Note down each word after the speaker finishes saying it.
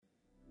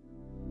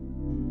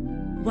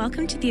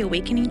Welcome to the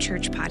Awakening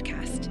Church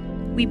podcast.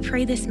 We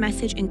pray this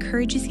message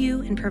encourages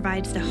you and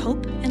provides the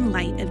hope and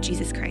light of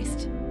Jesus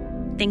Christ.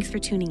 Thanks for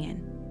tuning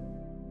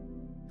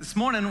in. This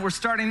morning, we're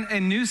starting a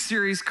new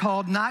series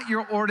called Not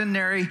Your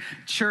Ordinary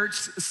Church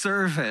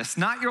Service.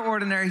 Not Your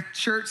Ordinary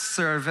Church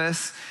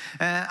Service.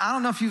 And I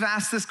don't know if you've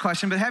asked this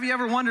question, but have you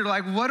ever wondered,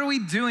 what are we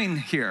doing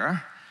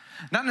here?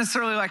 Not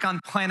necessarily on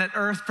planet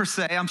Earth per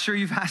se. I'm sure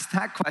you've asked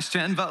that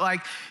question, but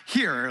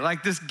here,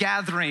 this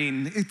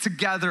gathering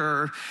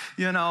together,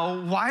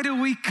 why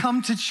do we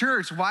come to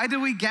church? Why do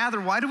we gather?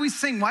 Why do we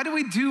sing? Why do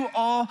we do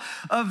all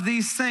of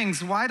these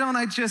things? Why don't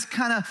I just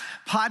kind of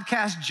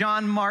podcast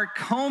John Mark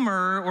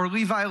Comer or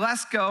Levi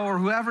Lesko or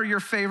whoever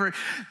your favorite,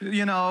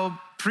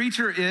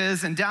 preacher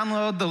is and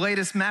download the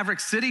latest Maverick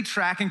City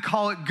track and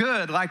call it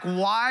good?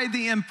 Why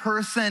the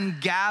in-person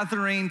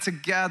gathering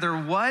together?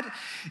 What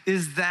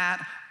is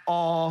that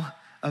all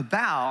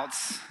about?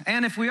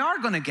 And if we are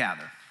going to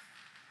gather,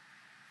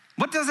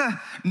 what does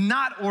a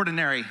not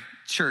ordinary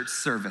church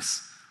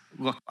service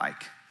look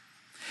like?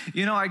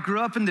 I grew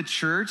up in the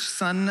church,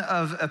 son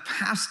of a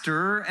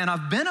pastor, and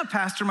I've been a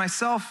pastor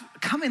myself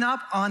coming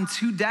up on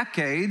 2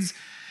 decades.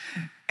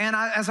 And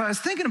as I was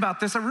thinking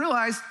about this, I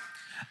realized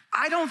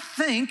I don't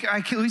think,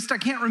 at least I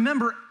can't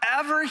remember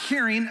ever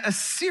hearing a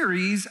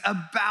series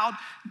about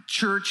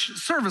church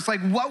service,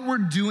 what we're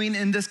doing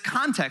in this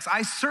context.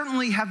 I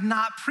certainly have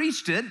not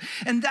preached it,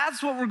 and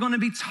that's what we're going to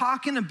be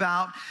talking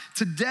about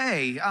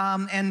today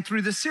and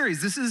through this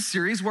series. This is a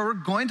series where we're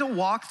going to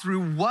walk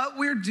through what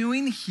we're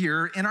doing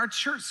here in our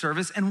church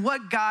service and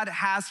what God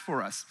has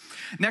for us.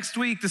 Next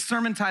week, the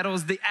sermon title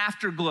is The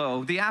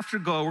Afterglow. The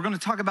Afterglow. We're going to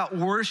talk about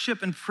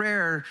worship and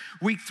prayer.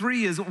 Week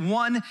 3 is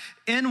One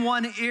in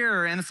One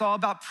Ear, and it's all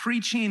about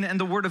preaching and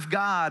the Word of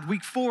God.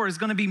 Week 4 is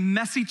going to be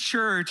messy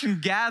church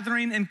and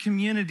gathering and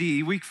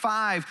community. Week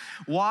 5,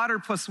 water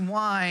plus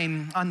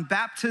wine on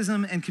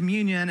baptism and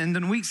communion. And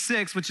then week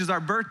 6, which is our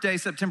birthday,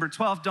 September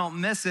 12th, don't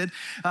miss it,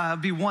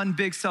 be one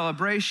big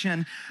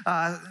celebration,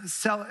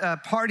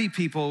 party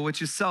people,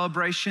 which is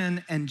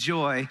celebration and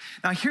joy.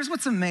 Now, here's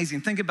what's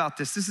amazing. Think about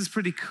this. This is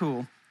pretty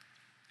cool.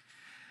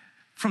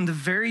 From the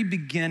very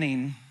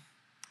beginning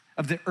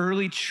of the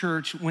early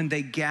church, when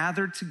they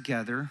gathered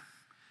together,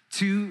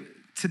 to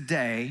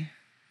today,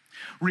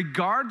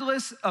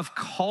 regardless of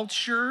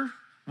culture,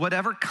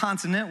 whatever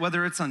continent,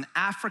 whether it's on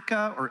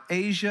Africa or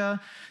Asia,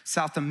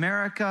 South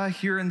America,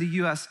 here in the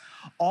US,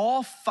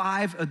 all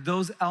 5 of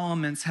those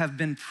elements have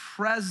been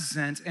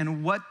present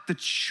in what the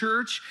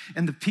church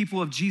and the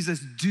people of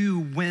Jesus do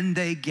when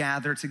they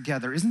gather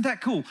together. Isn't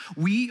that cool?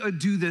 We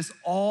do this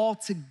all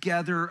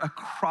together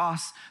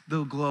across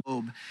the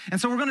globe. And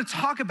so we're going to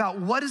talk about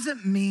what does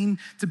it mean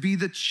to be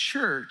the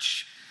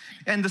church.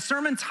 And the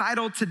sermon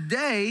title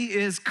today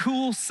is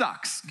Cool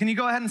Sucks. Can you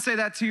go ahead and say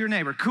that to your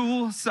neighbor?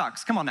 Cool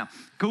sucks. Come on now.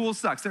 Cool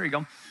sucks. There you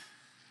go.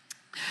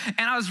 And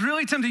I was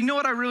really tempted. You know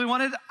what I really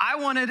wanted? I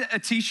wanted a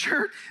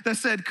t-shirt that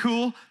said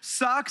cool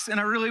sucks. And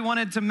I really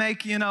wanted to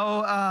make,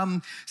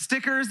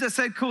 stickers that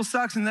said cool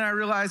sucks. And then I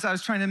realized I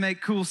was trying to make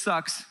cool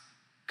sucks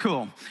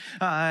cool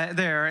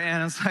there.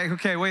 And it's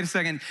okay, wait a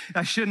second.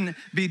 I shouldn't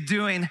be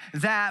doing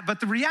that. But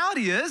the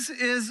reality is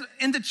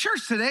in the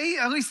church today,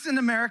 at least in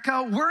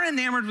America, we're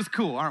enamored with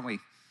cool, aren't we?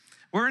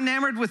 We're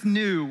enamored with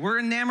new. We're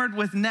enamored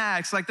with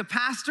next. The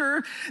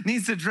pastor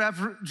needs to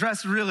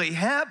dress really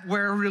hip,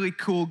 wear really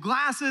cool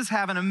glasses,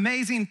 have an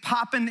amazing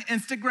poppin'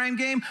 Instagram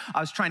game.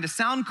 I was trying to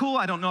sound cool.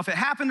 I don't know if it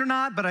happened or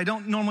not, but I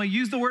don't normally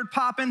use the word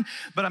poppin',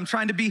 but I'm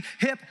trying to be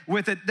hip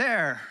with it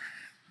there.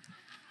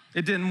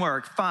 It didn't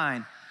work.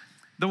 Fine.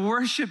 The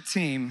worship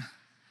team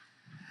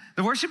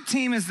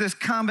is this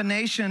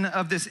combination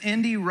of this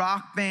indie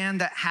rock band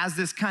that has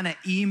this kind of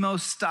emo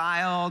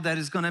style that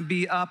is going to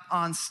be up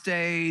on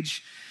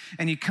stage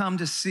and you come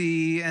to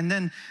see. And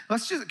then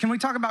can we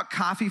talk about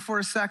coffee for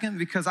a second?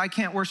 Because I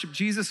can't worship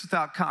Jesus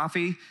without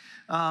coffee.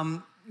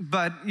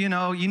 But you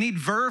need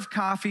Verve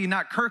coffee,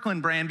 not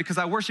Kirkland brand, because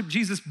I worship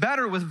Jesus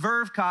better with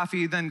Verve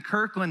coffee than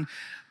Kirkland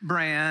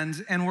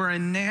brand. And we're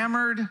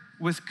enamored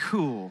with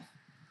cool.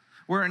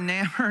 We're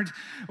enamored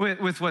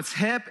with what's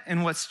hip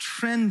and what's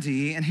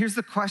trendy. And here's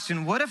the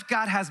question. What if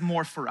God has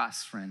more for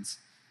us, friends?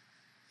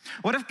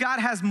 What if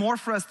God has more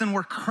for us than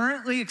we're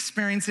currently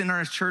experiencing in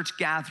our church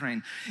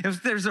gathering?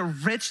 If there's a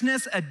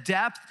richness, a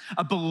depth,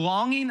 a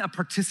belonging, a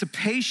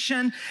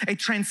participation, a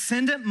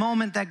transcendent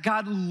moment that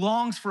God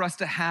longs for us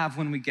to have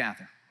when we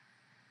gather.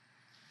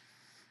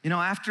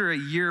 After a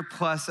year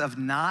plus of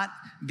not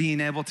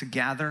being able to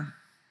gather,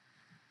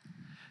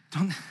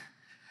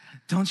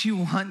 don't you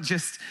want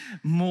just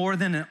more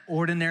than an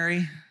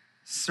ordinary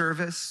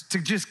service? To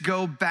just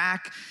go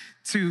back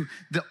to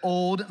the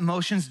old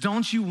motions?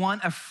 Don't you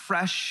want a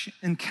fresh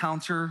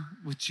encounter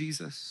with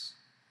Jesus?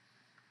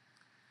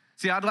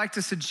 See, I'd like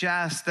to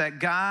suggest that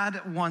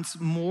God wants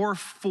more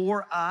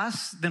for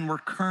us than we're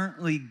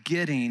currently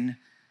getting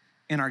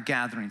in our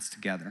gatherings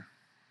together.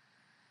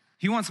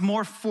 He wants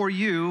more for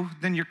you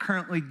than you're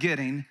currently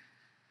getting.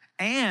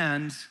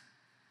 And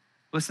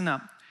listen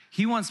up,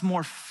 he wants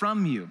more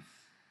from you,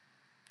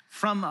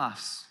 from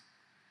us,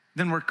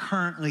 than we're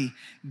currently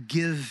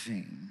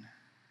giving.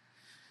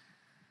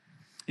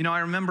 You know, I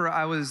remember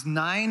I was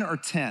 9 or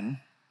 10.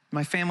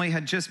 My family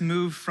had just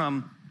moved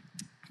from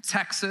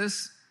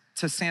Texas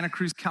to Santa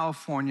Cruz,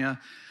 California.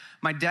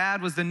 My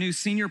dad was the new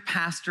senior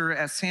pastor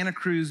at Santa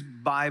Cruz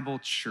Bible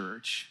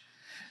Church.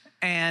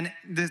 And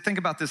think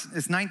about this,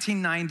 it's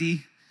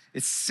 1990,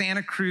 it's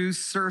Santa Cruz,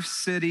 Surf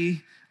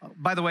City.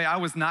 By the way, I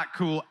was not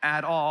cool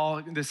at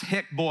all. This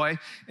hick boy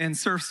in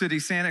Surf City,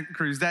 Santa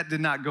Cruz, that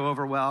did not go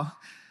over well.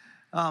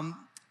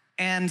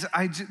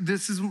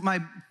 This is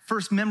my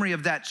first memory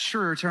of that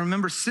church. I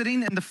remember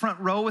sitting in the front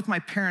row with my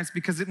parents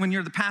because when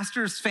you're the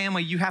pastor's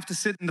family, you have to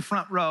sit in the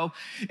front row.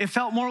 It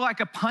felt more like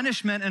a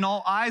punishment and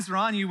all eyes are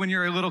on you when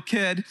you're a little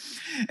kid.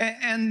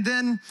 And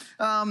then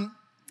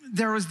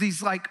there was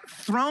these like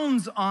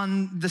thrones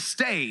on the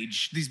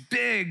stage, these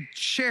big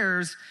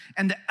chairs,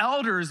 and the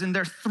elders in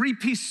their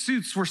three-piece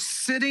suits were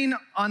sitting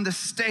on the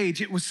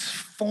stage. It was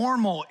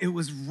formal, it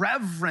was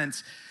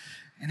reverent,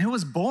 and it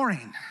was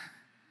boring.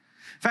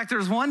 In fact, there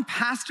was one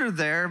pastor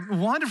there,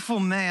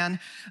 wonderful man.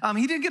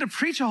 He didn't get to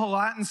preach a whole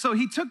lot, and so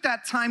he took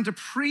that time to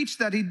preach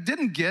that he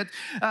didn't get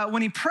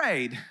when he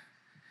prayed.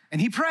 And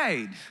he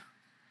prayed,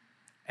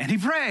 and he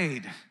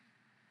prayed,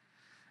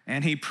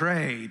 and he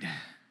prayed.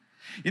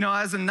 You know,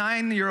 as a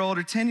 9-year-old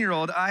or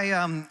 10-year-old, I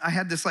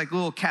had this like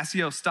little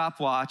Casio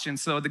stopwatch, and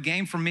so the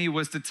game for me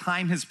was to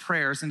time his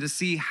prayers and to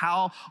see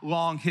how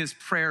long his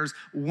prayers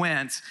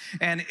went.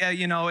 And,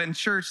 you know, in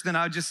church, then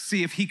I would just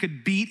see if he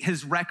could beat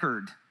his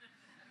record.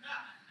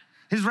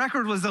 His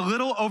record was a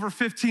little over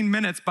 15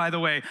 minutes, by the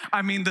way.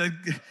 I mean,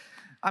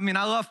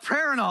 I love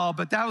prayer and all,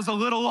 but that was a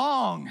little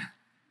long.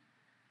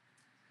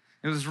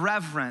 It was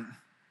reverent.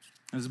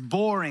 It was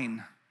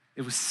boring.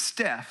 It was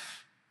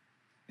stiff.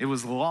 It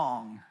was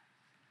long.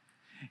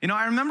 You know,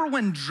 I remember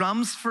when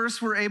drums first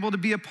were able to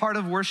be a part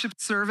of worship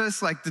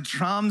service, like the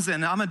drums,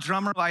 and I'm a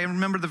drummer. I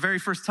remember the very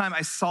first time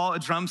I saw a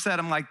drum set,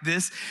 I'm like,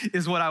 this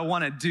is what I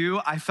want to do.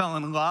 I fell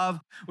in love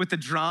with the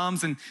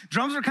drums, and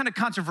drums were kind of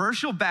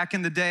controversial back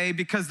in the day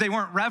because they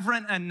weren't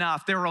reverent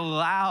enough. They were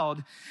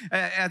loud.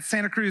 At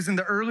Santa Cruz in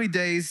the early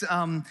days,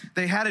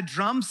 they had a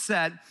drum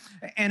set,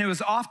 and it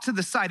was off to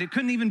the side. It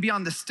couldn't even be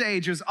on the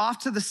stage. It was off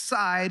to the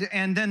side,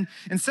 and then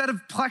instead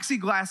of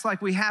plexiglass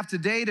like we have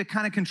today to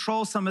kind of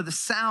control some of the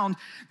sound,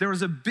 there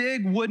was a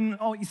big wooden,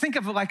 you think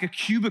of it like a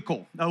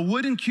cubicle, a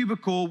wooden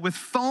cubicle with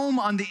foam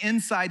on the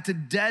inside to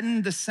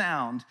deaden the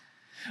sound.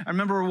 I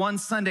remember one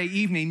Sunday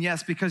evening,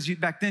 yes, because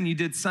back then you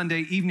did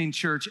Sunday evening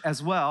church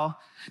as well.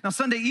 Now,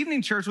 Sunday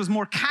evening church was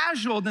more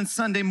casual than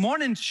Sunday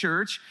morning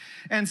church,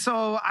 and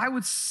so I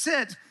would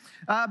sit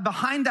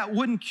behind that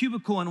wooden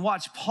cubicle and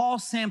watch Paul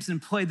Sampson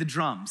play the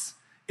drums.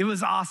 It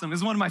was awesome. It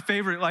was one of my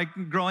favorite, like,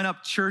 growing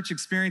up church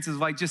experiences,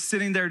 like just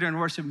sitting there during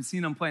worship and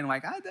seeing him playing,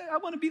 like, I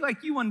want to be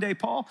like you one day,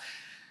 Paul.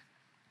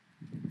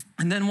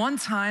 And then one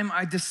time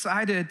I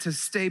decided to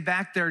stay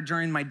back there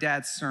during my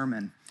dad's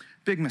sermon.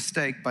 Big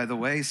mistake, by the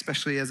way,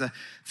 especially as a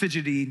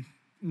fidgety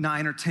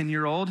 9 or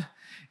 10-year-old.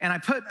 And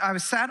I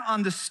was sat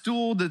on the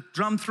stool, the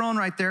drum throne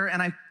right there,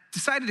 and I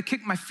decided to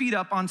kick my feet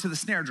up onto the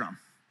snare drum.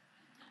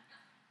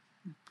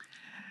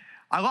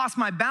 I lost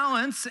my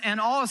balance, and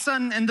all of a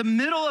sudden, in the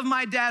middle of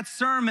my dad's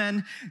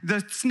sermon,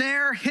 the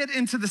snare hit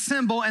into the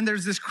cymbal, and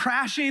there's this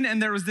crashing, and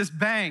there was this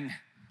bang.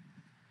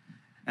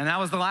 And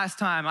that was the last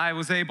time I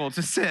was able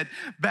to sit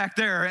back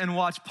there and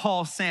watch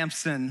Paul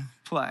Sampson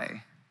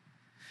play.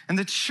 And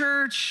the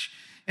church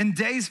in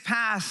days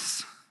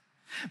past,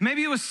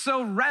 maybe it was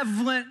so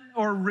reverent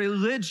or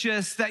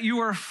religious that you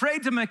were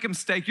afraid to make a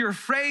mistake. You're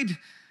afraid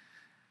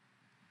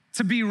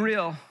to be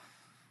real.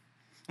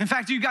 In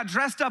fact, you got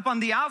dressed up on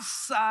the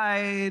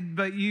outside,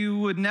 but you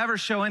would never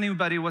show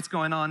anybody what's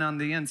going on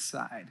the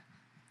inside.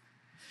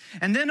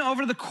 And then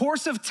over the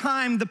course of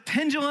time, the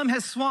pendulum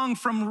has swung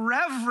from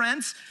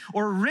reverence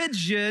or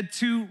rigid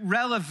to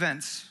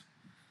relevance.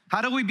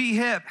 How do we be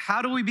hip?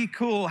 How do we be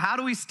cool? How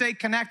do we stay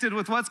connected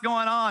with what's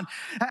going on?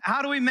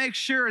 How do we make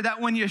sure that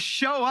when you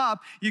show up,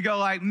 you go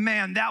like,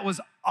 man, that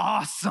was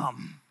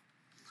awesome.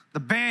 The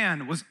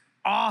band was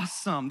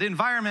awesome. The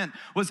environment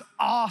was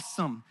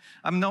awesome.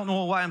 I don't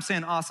know why I'm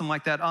saying awesome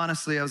like that.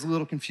 Honestly, I was a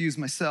little confused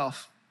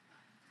myself.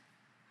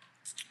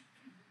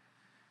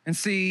 And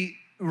see,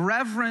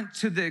 reverent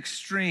to the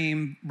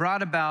extreme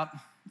brought about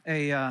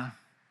a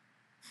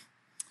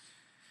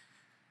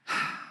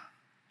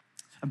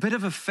bit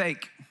of a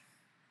fake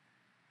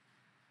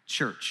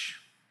church,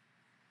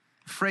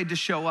 afraid to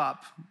show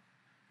up,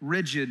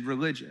 rigid,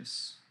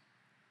 religious.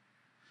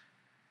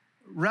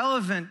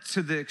 Relevant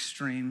to the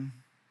extreme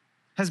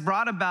has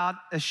brought about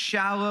a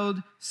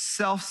shallowed,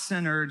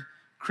 self-centered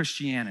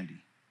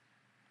Christianity.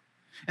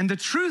 And the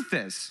truth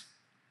is,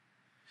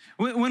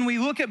 when we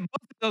look at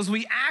both of those,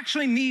 we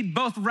actually need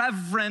both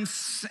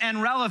reverence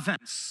and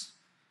relevance.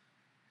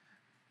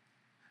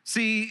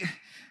 See,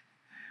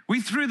 we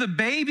threw the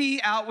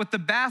baby out with the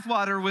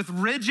bathwater with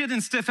rigid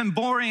and stiff and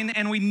boring,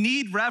 and we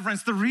need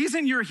reverence. The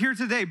reason you're here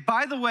today,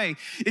 by the way,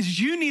 is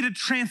you need a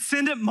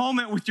transcendent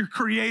moment with your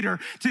Creator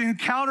to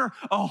encounter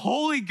a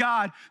holy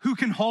God who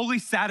can wholly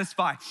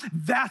satisfy.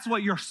 That's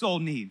what your soul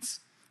needs.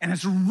 and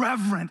it's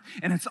reverent,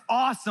 and it's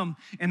awesome,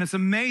 and it's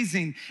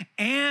amazing,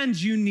 and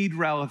you need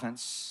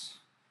relevance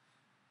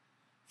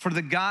for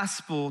the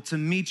gospel to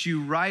meet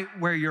you right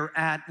where you're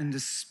at and to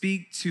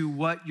speak to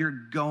what you're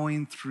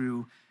going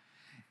through.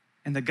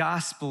 And the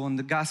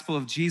gospel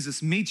of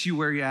Jesus meets you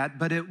where you're at,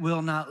 but it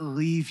will not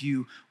leave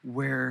you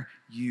where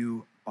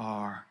you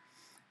are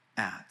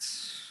at.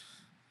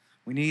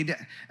 We need,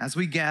 as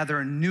we gather,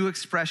 a new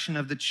expression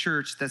of the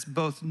church that's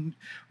both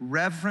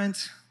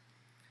reverent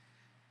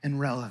and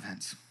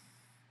relevant.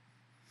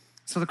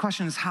 So the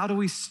question is, how do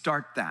we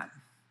start that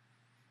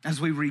as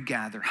we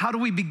regather? How do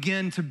we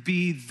begin to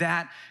be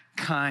that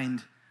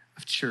kind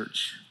of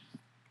church?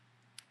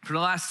 For the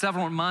last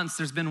several months,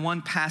 there's been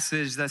one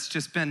passage that's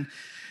just been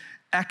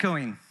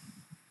echoing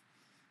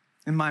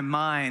in my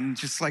mind,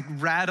 just like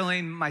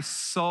rattling my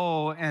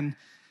soul. And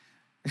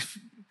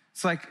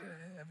it's like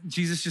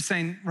Jesus just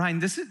saying, Ryan,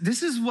 this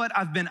is what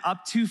I've been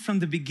up to from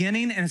the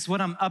beginning, and it's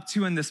what I'm up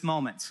to in this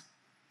moment.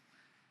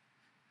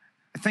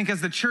 I think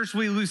as the church,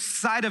 we lose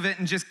sight of it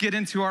and just get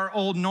into our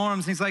old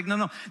norms. And he's like,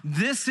 no,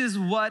 this is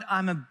what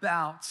I'm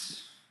about.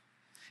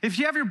 If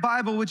you have your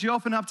Bible, would you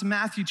open up to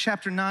Matthew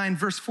chapter 9,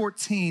 verse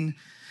 14?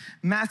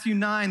 Matthew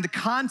 9, the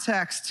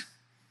context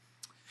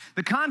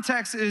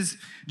is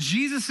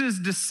Jesus'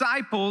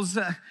 disciples,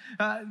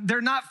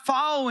 they're not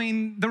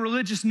following the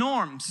religious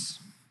norms,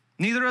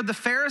 neither of the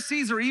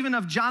Pharisees or even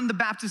of John the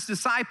Baptist's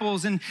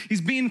disciples, and he's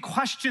being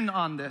questioned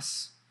on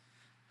this.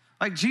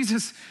 Like,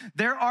 Jesus,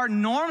 there are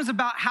norms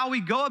about how we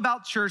go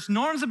about church,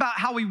 norms about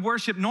how we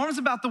worship, norms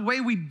about the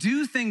way we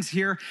do things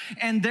here,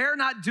 and they're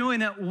not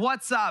doing it.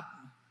 What's up?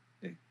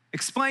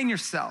 Explain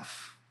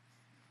yourself.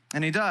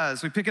 And he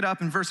does. We pick it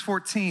up in verse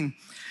 14.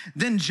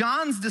 Then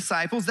John's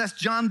disciples, that's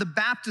John the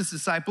Baptist's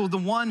disciple, the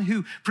one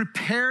who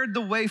prepared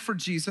the way for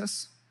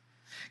Jesus,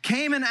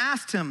 came and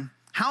asked him,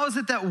 how is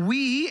it that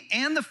we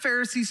and the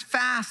Pharisees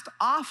fast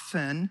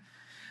often,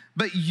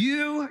 but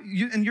you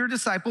and your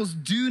disciples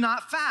do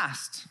not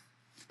fast?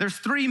 There's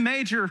three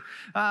major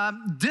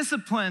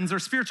disciplines or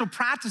spiritual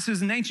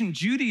practices in ancient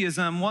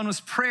Judaism. One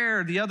was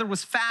prayer, the other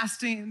was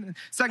fasting,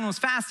 second was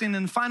fasting,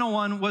 and the final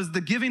one was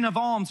the giving of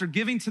alms or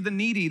giving to the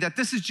needy, that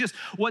this is just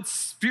what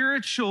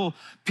spiritual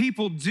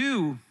people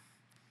do.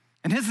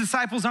 And his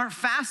disciples aren't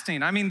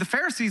fasting. I mean, the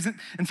Pharisees,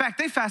 in fact,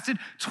 they fasted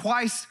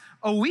twice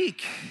a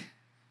week.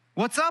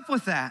 What's up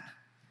with that?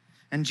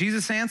 And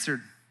Jesus answered,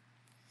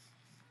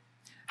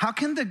 how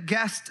can the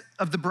guest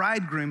of the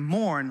bridegroom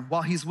mourn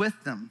while he's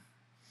with them?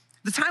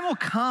 The time will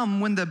come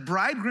when the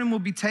bridegroom will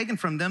be taken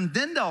from them,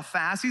 then they'll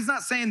fast. He's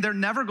not saying they're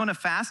never gonna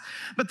fast,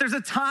 but there's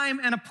a time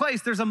and a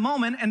place. There's a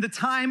moment, and the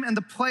time and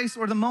the place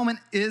or the moment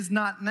is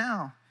not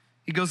now.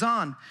 He goes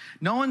on,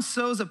 no one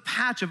sews a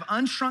patch of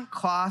unshrunk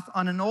cloth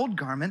on an old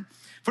garment,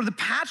 for the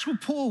patch will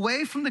pull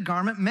away from the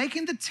garment,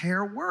 making the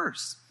tear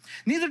worse.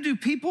 Neither do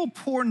people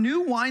pour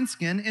new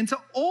wineskin into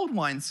old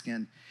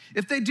wineskin.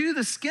 If they do,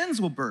 the skins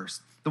will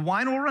burst. The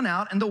wine will run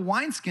out, and the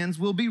wineskins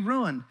will be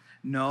ruined.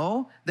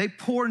 No, they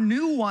pour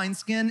new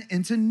wineskin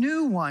into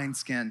new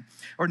wineskin,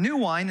 or new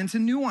wine into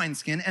new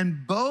wineskin,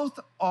 and both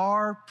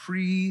are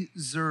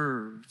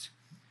preserved.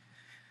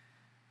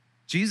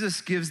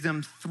 Jesus gives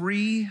them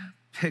three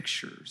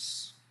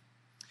pictures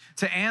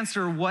to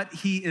answer what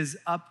he is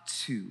up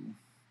to.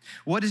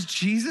 What is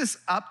Jesus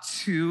up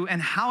to,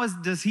 and how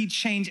does he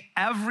change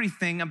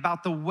everything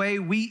about the way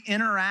we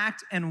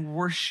interact and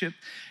worship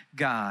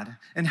God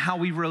and how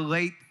we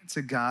relate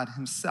to God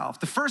himself?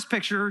 The first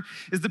picture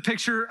is the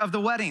picture of the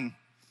wedding.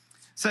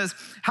 It says,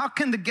 how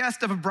can the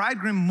guest of a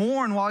bridegroom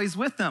mourn while he's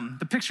with them?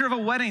 The picture of a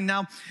wedding.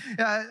 Now,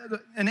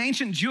 an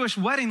ancient Jewish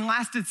wedding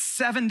lasted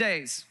 7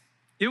 days.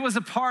 It was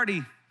a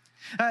party.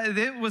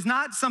 It was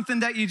not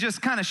something that you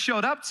just kind of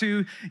showed up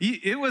to.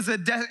 It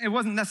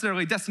wasn't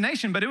necessarily a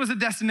destination, but it was a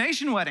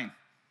destination wedding.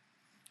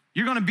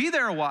 You're going to be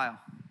there a while.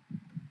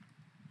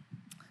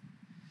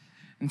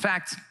 In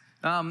fact,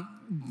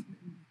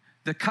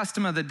 the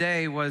custom of the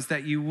day was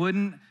that you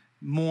wouldn't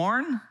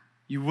mourn,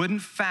 you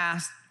wouldn't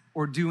fast,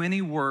 or do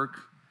any work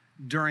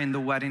during the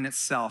wedding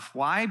itself.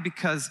 Why?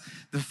 Because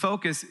the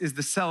focus is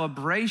the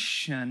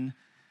celebration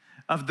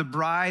of the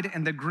bride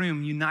and the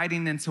groom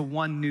uniting into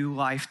one new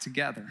life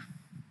together.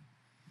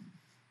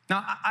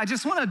 Now, I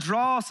just want to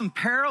draw some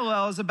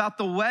parallels about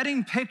the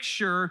wedding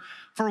picture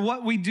for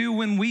what we do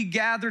when we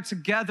gather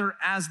together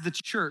as the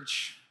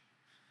church.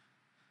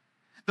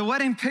 The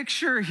wedding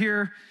picture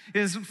here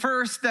is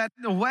first that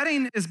the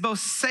wedding is both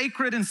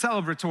sacred and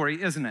celebratory,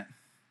 isn't it?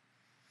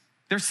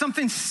 There's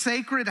something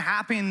sacred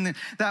happening,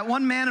 that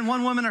one man and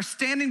one woman are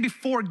standing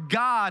before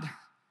God,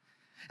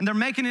 and they're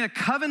making a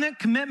covenant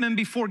commitment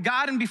before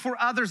God and before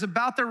others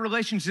about their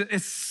relationship.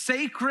 It's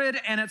sacred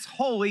and it's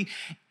holy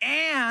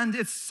and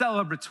it's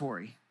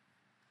celebratory.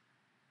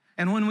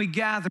 And when we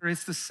gather,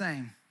 it's the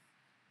same.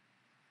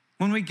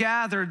 When we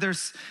gather,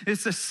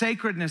 it's a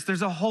sacredness.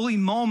 There's a holy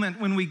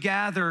moment when we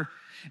gather.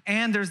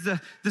 And there's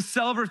the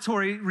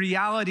celebratory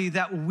reality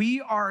that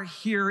we are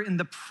here in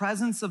the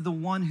presence of the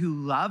one who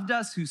loved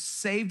us, who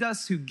saved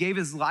us, who gave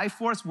his life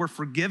for us. We're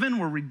forgiven,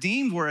 we're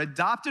redeemed, we're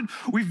adopted,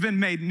 we've been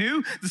made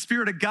new. The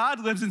Spirit of God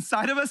lives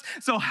inside of us.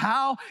 So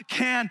how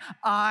can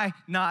I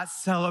not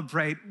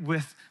celebrate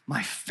with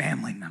my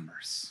family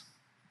members?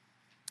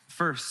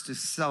 First is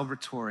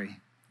celebratory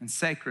and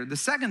sacred. The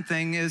second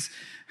thing is,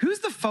 who's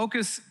the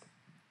focus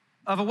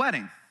of a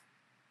wedding?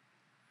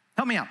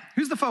 Help me out.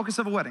 Who's the focus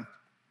of a wedding?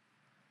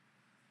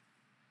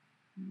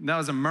 That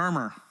was a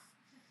murmur.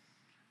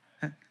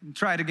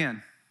 Try it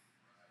again.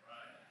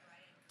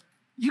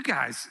 You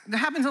guys, that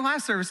happened in the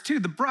last service too.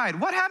 The bride.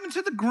 What happened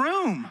to the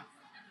groom?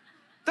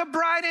 The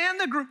bride and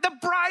the groom. The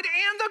bride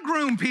and the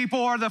groom people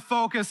are the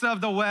focus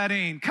of the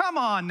wedding. Come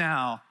on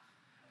now.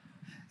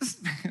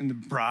 And the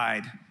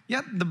bride.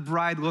 Yep, the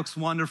bride looks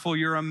wonderful.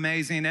 You're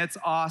amazing. It's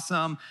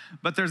awesome.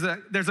 But there's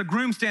a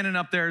groom standing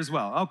up there as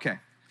well. Okay.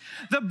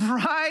 The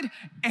bride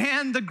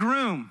and the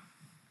groom.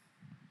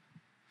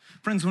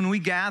 Friends, when we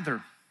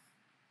gather,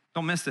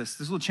 don't miss this.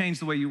 This will change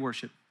the way you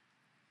worship.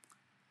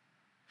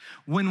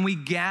 When we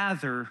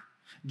gather,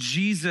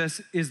 Jesus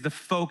is the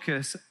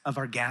focus of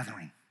our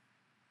gathering.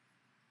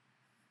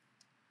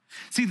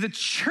 See, the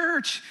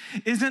church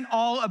isn't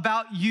all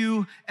about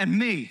you and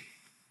me.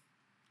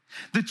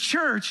 The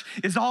church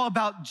is all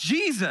about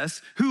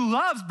Jesus, who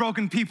loves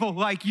broken people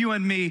like you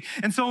and me.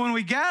 And so when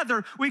we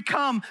gather, we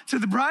come to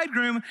the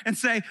bridegroom and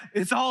say,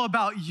 it's all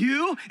about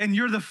you, and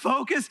you're the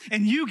focus,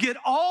 and you get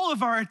all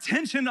of our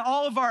attention,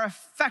 all of our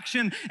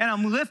affection, and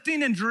I'm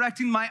lifting and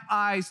directing my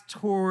eyes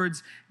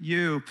towards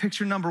you.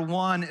 Picture number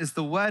one is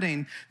the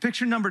wedding.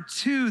 Picture number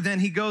two,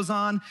 then he goes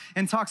on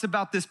and talks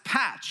about this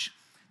patch.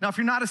 Now, if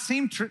you're not a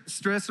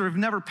seamstress or have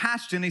never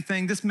patched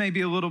anything, this may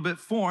be a little bit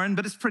foreign,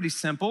 but it's pretty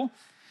simple.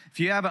 If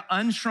you have an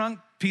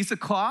unshrunk piece of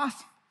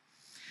cloth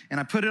and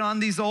I put it on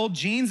these old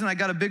jeans and I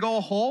got a big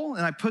old hole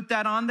and I put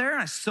that on there and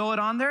I sew it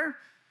on there,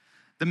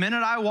 the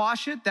minute I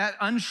wash it, that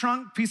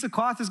unshrunk piece of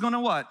cloth is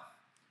gonna what?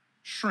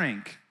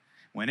 Shrink.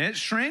 When it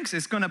shrinks,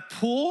 it's gonna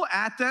pull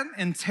at that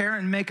and tear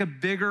and make a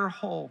bigger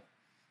hole.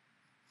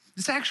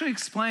 This actually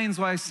explains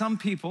why some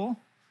people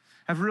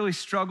have really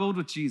struggled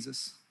with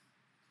Jesus.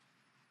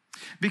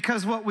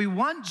 Because what we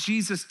want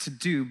Jesus to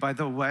do, by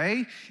the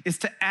way, is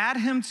to add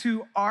him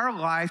to our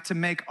life to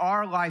make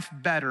our life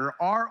better,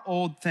 our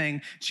old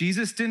thing.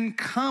 Jesus didn't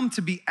come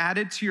to be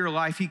added to your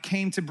life. He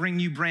came to bring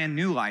you brand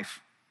new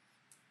life.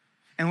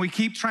 And we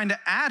keep trying to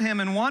add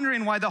him and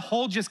wondering why the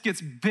hole just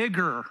gets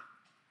bigger.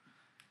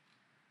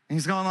 And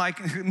he's going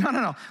like,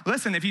 no.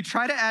 Listen, if you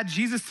try to add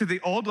Jesus to the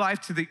old life,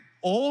 to the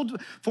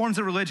old forms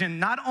of religion,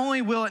 not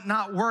only will it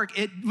not work,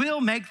 it will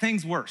make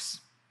things worse.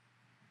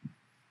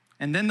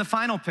 And then the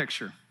final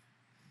picture,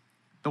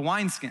 the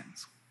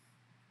wineskins.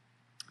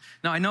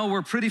 Now, I know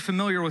we're pretty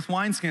familiar with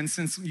wineskins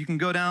since you can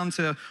go down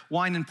to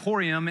Wine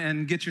Emporium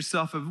and get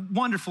yourself a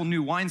wonderful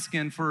new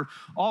wineskin for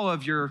all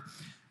of your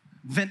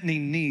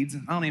vintning needs.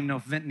 I don't even know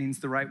if vintning's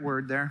the right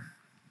word there.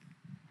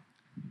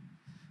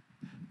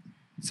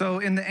 So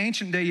in the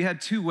ancient day, you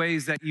had two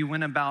ways that you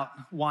went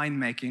about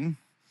winemaking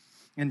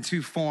in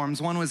two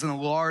forms. One was in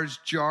a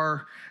large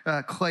jar,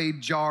 clay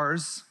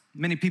jars.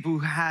 Many people who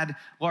had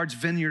large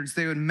vineyards,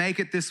 they would make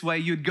it this way.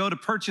 You'd go to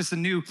purchase a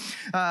new,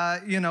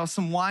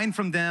 some wine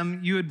from them.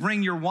 You would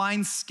bring your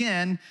wine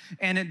skin,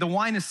 and the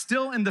wine is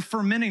still in the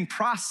fermenting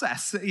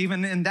process,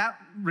 even in that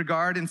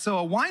regard. And so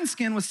a wine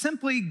skin was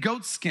simply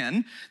goat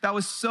skin that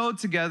was sewed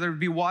together to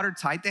be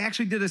watertight. They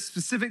actually did a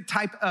specific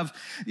type of,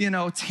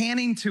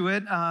 tanning to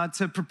it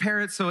to prepare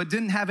it so it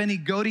didn't have any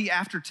goaty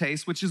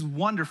aftertaste, which is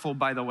wonderful,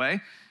 by the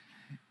way.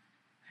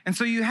 And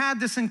so you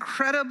had this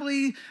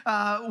incredibly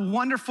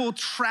wonderful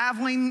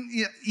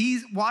traveling,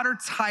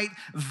 watertight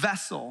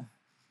vessel.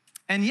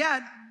 And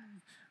yet,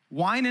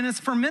 wine in its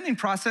fermenting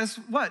process,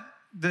 what?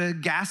 The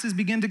gases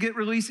begin to get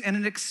released and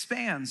it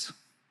expands.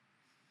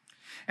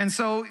 And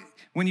so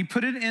when you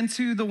put it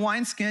into the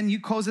wineskin, you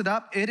close it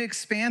up, it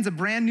expands. A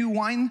brand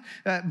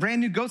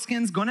new goat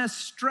skin's gonna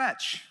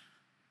stretch.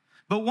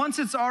 But once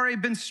it's already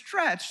been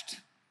stretched,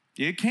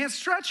 it can't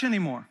stretch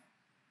anymore.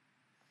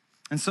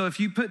 And so if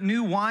you put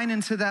new wine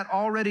into that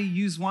already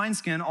used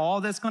wineskin, all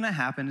that's gonna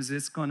happen is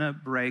it's gonna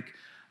break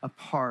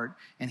apart.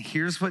 And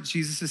here's what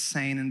Jesus is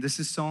saying, and this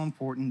is so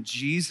important.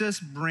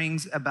 Jesus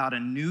brings about a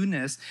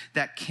newness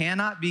that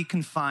cannot be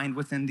confined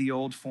within the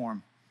old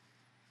form.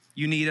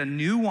 You need a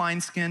new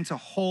wineskin to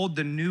hold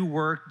the new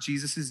work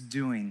Jesus is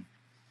doing.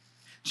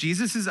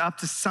 Jesus is up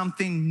to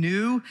something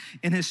new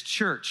in his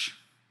church.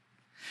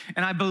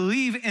 And I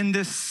believe in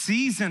this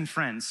season,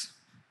 friends,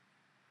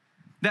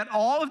 that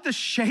all of the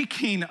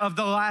shaking of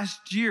the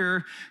last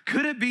year,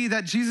 could it be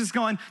that Jesus is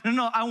going,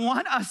 no, I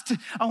want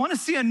to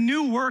see a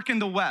new work in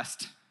the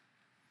West.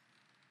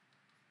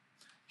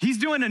 He's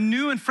doing a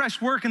new and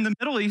fresh work in the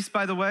Middle East,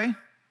 by the way.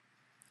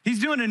 He's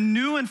doing a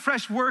new and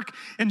fresh work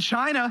in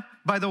China,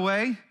 by the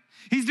way.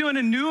 He's doing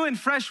a new and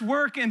fresh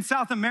work in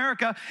South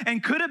America.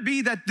 And could it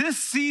be that this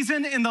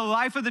season in the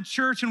life of the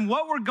church and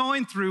what we're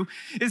going through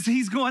is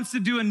he wants to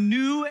do a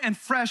new and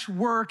fresh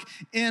work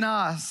in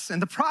us?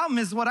 And the problem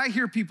is what I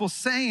hear people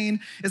saying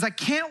is, I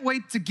can't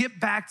wait to get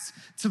back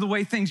to the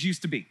way things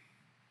used to be.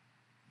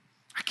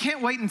 I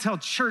can't wait until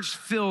church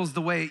feels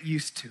the way it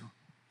used to.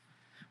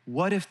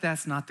 What if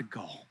that's not the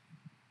goal?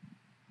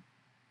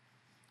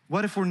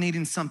 What if we're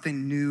needing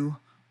something new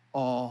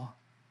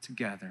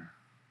altogether?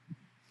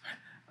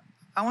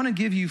 I want to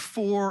give you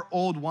 4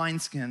 old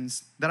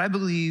wineskins that I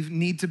believe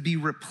need to be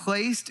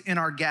replaced in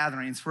our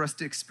gatherings for us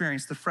to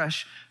experience the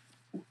fresh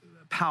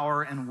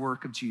power and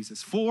work of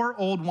Jesus. 4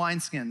 old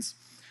wineskins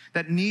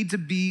that need to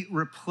be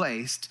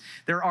replaced.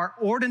 They're our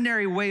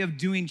ordinary way of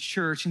doing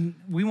church, and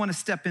we want to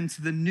step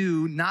into the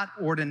new, not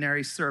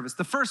ordinary service.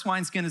 The first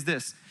wineskin is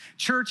this: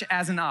 church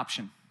as an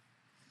option.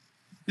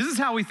 This is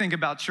how we think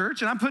about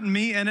church, and I'm putting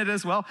me in it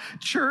as well.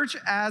 Church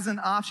as an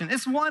option.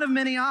 It's one of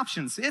many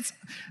options. It's,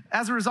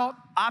 as a result,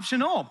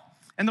 optional.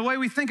 And the way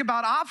we think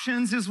about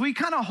options is we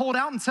kind of hold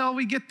out until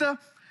we get the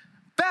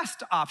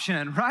best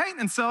option, right?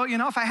 And so,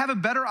 if I have a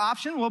better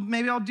option, well,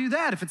 maybe I'll do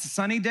that. If it's a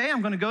sunny day,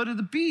 I'm going to go to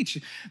the beach.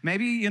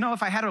 Maybe,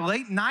 if I had a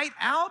late night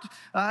out,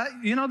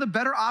 the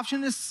better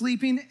option is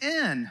sleeping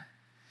in.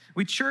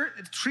 We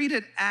treat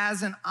it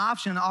as an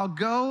option. I'll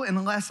go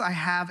unless I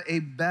have a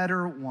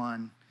better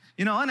one.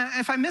 And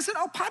if I miss it,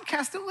 I'll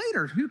podcast it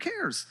later. Who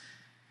cares?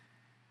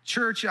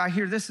 Church, I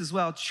hear this as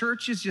well.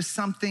 Church is just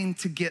something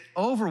to get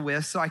over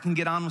with so I can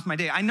get on with my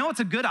day. I know it's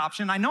a good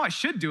option. I know I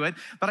should do it,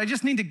 but I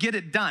just need to get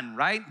it done,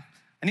 right?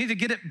 I need to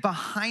get it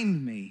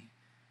behind me.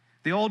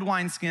 The old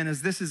wineskin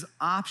is this is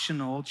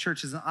optional.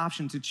 Church is an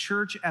option to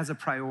church as a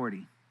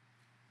priority.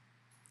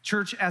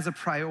 Church as a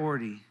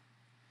priority.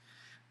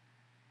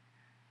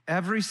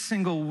 Every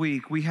single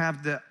week, we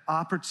have the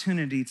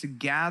opportunity to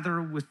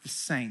gather with the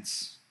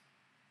saints,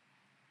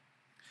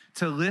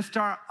 to lift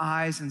our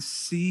eyes and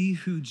see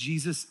who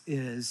Jesus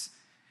is,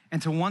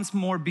 and to once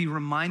more be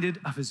reminded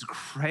of his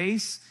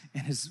grace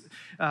and his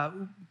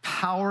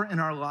power in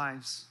our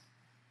lives,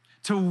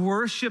 to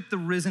worship the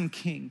risen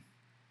King.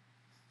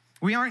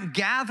 We aren't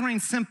gathering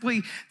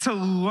simply to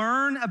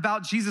learn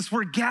about Jesus.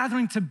 We're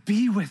gathering to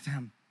be with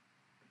him.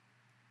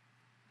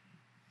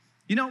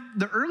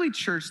 The early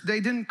church, they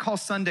didn't call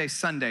Sunday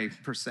Sunday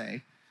per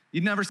se.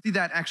 You'd never see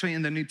that actually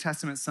in the New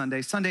Testament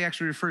Sunday. Sunday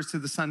actually refers to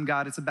the sun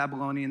god. It's a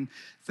Babylonian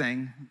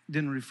thing.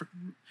 Didn't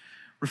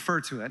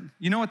refer to it.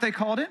 You know what they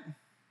called it?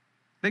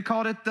 They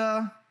called it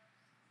the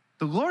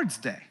Lord's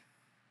Day.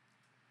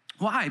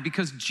 Why?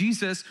 Because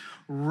Jesus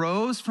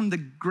rose from the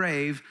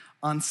grave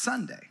on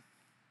Sunday.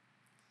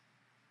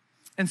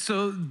 And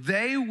so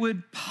they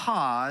would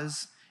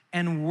pause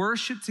and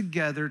worship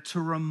together to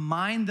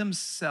remind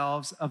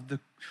themselves of the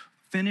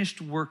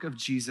finished work of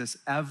Jesus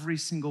every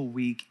single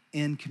week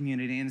in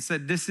community, and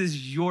said, this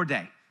is your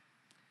day.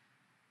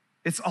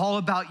 It's all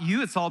about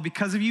you. It's all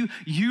because of you.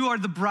 You are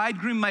the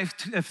bridegroom. My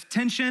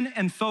attention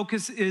and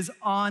focus is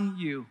on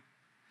you.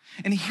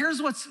 And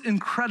here's what's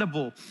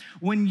incredible.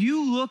 When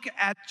you look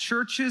at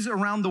churches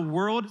around the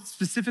world,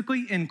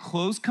 specifically in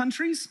closed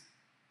countries,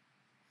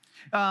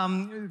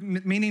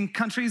 meaning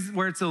countries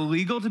where it's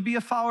illegal to be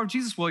a follower of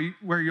Jesus,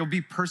 where you'll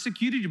be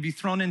persecuted, you'll be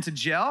thrown into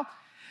jail,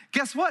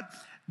 guess what?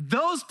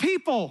 Those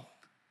people,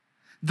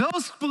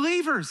 those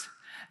believers,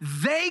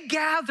 they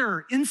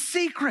gather in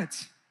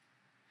secret.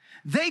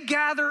 They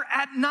gather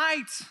at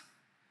night.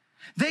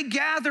 They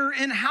gather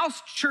in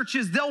house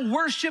churches. They'll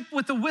worship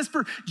with a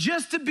whisper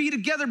just to be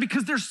together,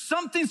 because there's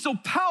something so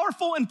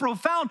powerful and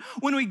profound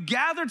when we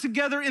gather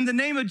together in the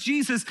name of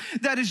Jesus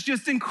that is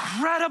just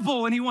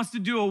incredible, and he wants to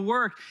do a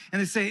work.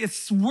 And they say,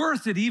 it's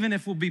worth it even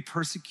if we'll be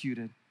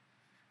persecuted.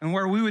 And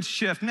where we would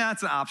shift,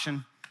 it's an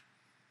option.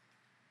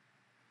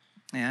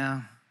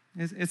 Yeah,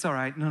 it's all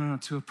right. No,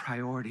 to a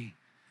priority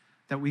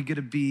that we get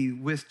to be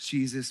with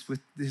Jesus,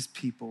 with his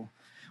people.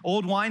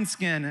 Old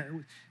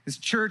wineskin is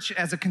church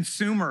as a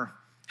consumer.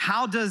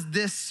 How does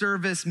this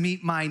service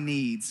meet my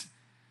needs?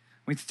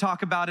 We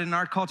talk about it in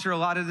our culture a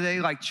lot of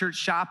today, like church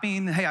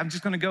shopping. Hey, I'm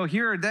just gonna go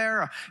here or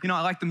there.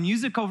 I like the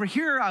music over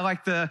here. I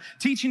like the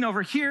teaching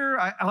over here.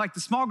 I like the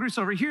small groups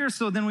over here.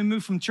 So then we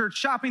move from church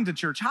shopping to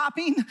church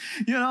hopping,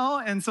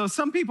 And so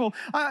some people,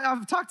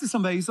 I've talked to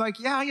somebody who's like,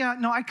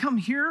 I come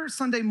here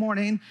Sunday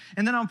morning,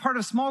 and then I'm part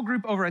of a small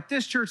group over at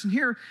this church and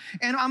here,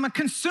 and I'm a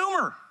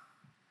consumer.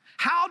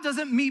 How does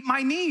it meet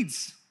my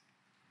needs?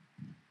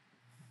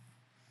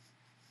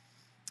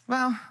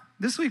 Well,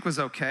 this week was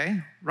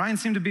okay. Ryan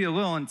seemed to be a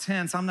little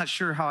intense. I'm not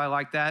sure how I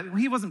like that.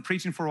 He wasn't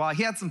preaching for a while.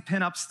 He had some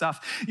pin-up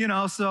stuff,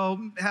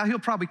 so he'll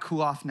probably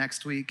cool off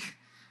next week.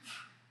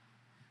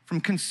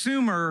 From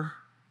consumer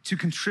to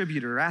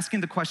contributor,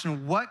 asking the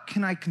question, what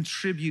can I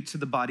contribute to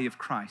the body of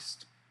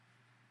Christ?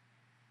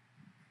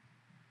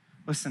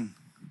 Listen,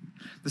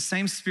 the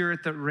same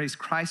Spirit that raised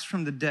Christ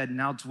from the dead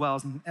now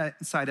dwells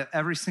inside of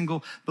every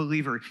single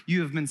believer.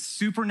 You have been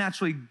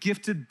supernaturally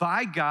gifted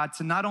by God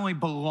to not only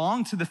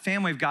belong to the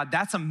family of God.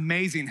 That's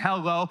amazing.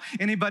 Hello.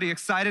 Anybody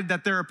excited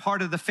that they're a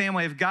part of the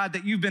family of God,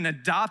 that you've been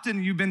adopted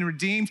and you've been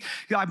redeemed?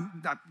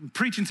 I'm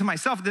preaching to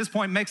myself at this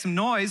point, make some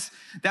noise.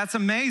 That's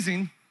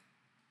amazing.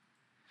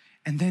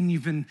 And then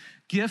you've been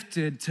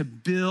gifted to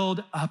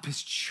build up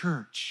his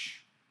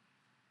church.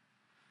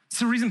 It's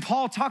the reason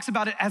Paul talks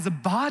about it as a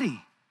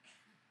body,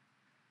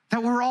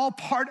 that we're all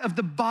part of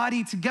the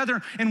body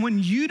together. And when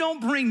you don't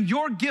bring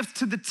your gift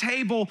to the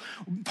table,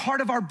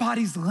 part of our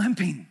body's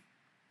limping.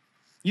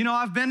 You know,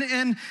 I've been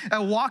in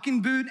a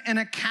walking boot and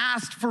a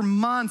cast for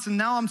months, and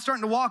now I'm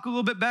starting to walk a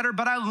little bit better,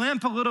 but I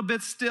limp a little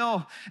bit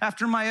still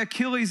after my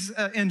Achilles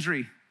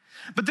injury.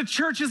 But the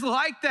church is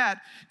like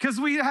that, because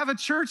we have a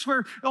church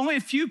where only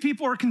a few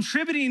people are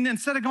contributing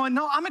instead of going,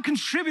 no, I'm a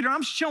contributor,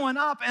 I'm showing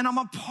up, and I'm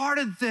a part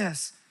of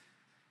this.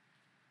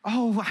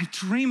 Oh, I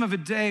dream of a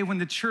day when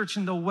the church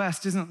in the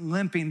West isn't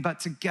limping, but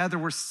together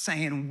we're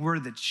saying we're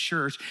the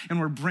church, and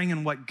we're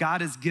bringing what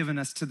God has given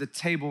us to the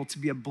table to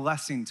be a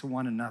blessing to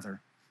one another.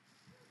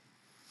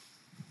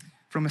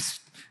 From a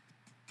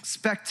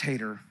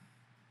spectator,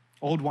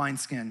 old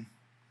wineskin,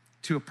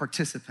 to a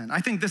participant. I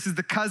think this is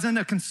the cousin,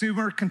 a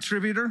consumer,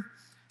 contributor,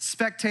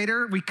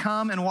 spectator. We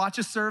come and watch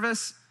a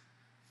service,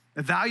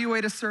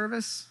 evaluate a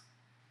service.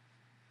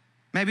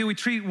 Maybe we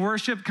treat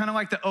worship kind of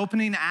like the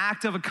opening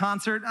act of a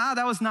concert.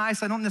 That was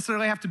nice. I don't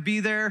necessarily have to be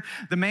there.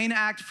 The main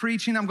act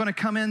preaching, I'm going to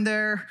come in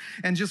there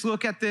and just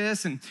look at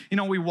this. And, you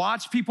know, we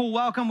watch people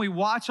welcome. We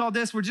watch all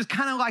this. We're just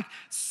kind of like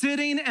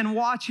sitting and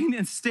watching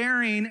and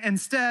staring,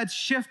 instead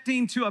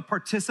shifting to a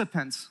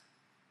participant.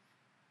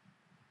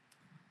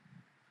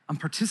 I'm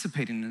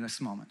participating in this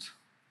moment.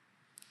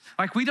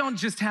 Like, we don't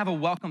just have a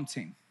welcome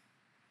team.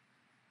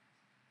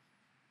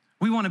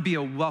 We want to be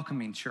a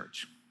welcoming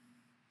church.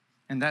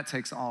 And that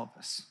takes all of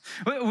us.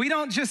 We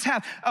don't just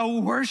have a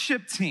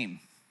worship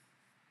team.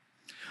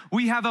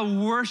 We have a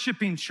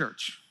worshiping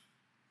church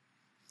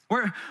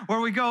where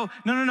we go,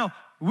 no.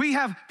 We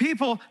have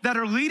people that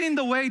are leading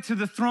the way to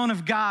the throne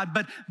of God,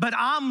 but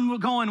I'm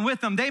going with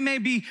them. They may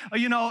be,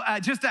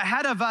 just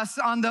ahead of us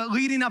on the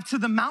leading up to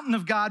the mountain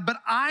of God, but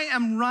I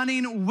am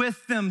running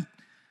with them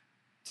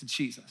to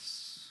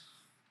Jesus.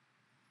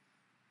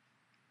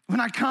 When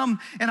I come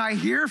and I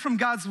hear from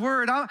God's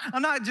word,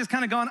 I'm not just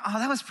kind of going, oh,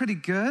 that was pretty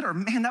good, or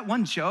man, that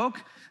one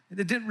joke,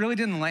 it really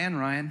didn't land,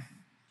 Ryan.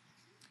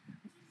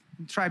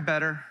 Try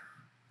better.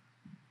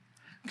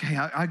 Okay,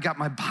 I got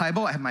my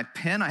Bible, I have my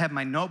pen, I have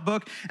my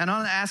notebook, and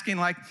I'm asking,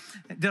 like,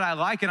 did I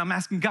like it? I'm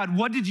asking God,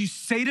 what did you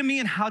say to me,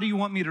 and how do you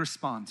want me to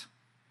respond?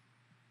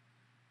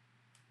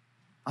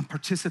 I'm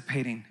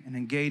participating and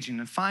engaging.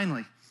 And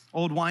finally,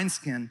 old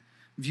wineskin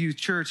view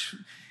church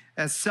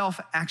as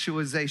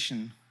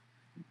self-actualization.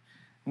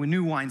 With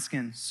new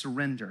wineskin,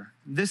 surrender.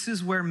 This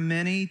is where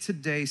many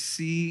today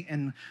see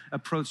and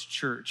approach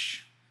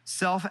church.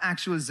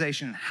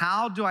 Self-actualization.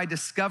 How do I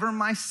discover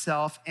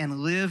myself and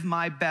live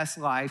my best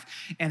life?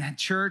 And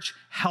church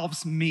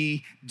helps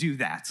me do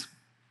that.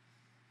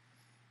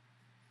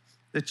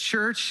 The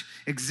church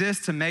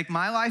exists to make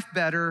my life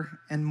better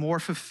and more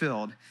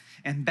fulfilled.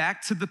 And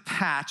back to the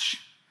patch,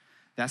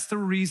 that's the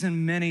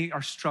reason many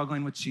are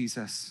struggling with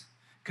Jesus.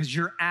 Because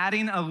you're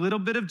adding a little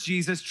bit of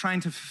Jesus,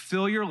 trying to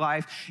fulfill your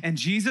life. And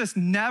Jesus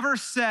never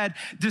said,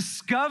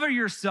 discover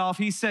yourself.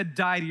 He said,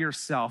 die to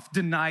yourself,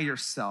 deny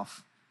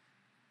yourself.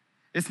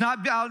 It's not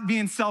about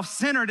being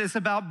self-centered, it's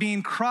about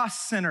being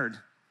cross-centered.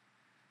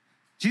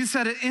 Jesus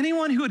said,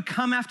 anyone who would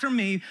come after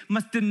me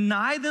must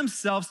deny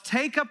themselves,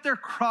 take up their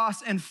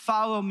cross, and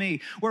follow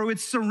me, where it would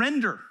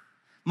surrender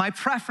my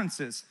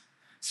preferences,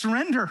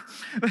 surrender,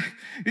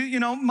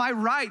 my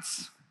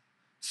rights,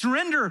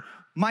 surrender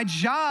my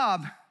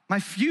job, my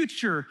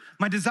future,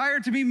 my desire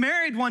to be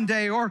married one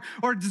day, or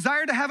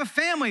desire to have a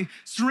family,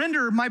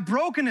 surrender my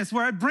brokenness,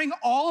 where I bring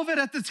all of it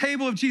at the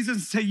table of Jesus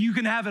and say, you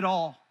can have it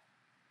all.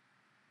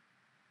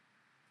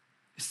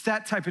 It's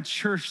that type of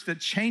church that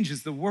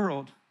changes the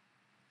world.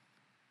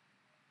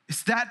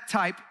 It's that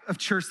type of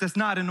church that's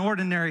not an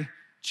ordinary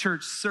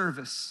church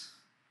service.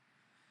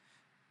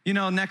 You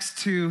know, next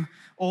to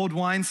old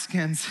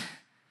wineskins,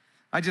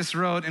 I just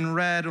wrote and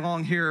read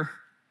along here,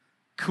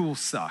 cool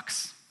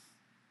sucks.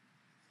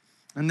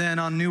 And then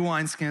on new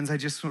wineskins, I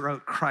just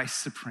wrote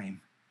Christ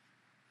supreme,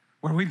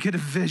 where we get a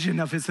vision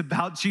of it's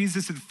about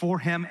Jesus and for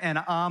him, and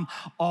I'm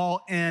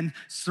all in,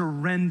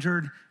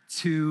 surrendered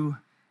to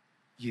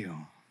you.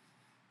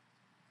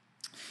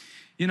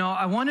 You know,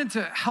 I wanted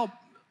to help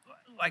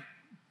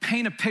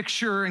paint a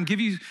picture and give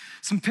you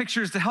some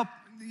pictures to help,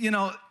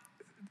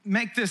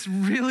 make this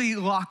really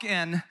lock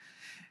in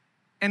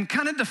and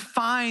kind of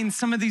define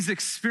some of these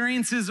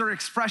experiences or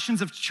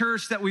expressions of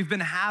church that we've been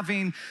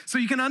having so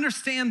you can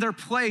understand their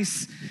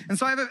place. And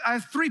so I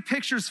have 3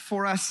 pictures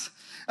for us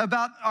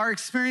about our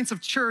experience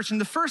of church. And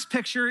the first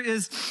picture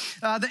is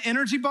the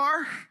energy bar.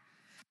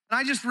 And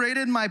I just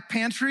raided my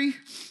pantry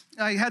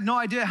I had no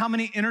idea how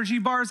many energy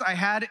bars I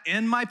had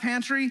in my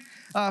pantry.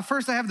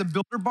 First, I have the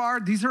Builder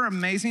Bar. These are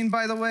amazing,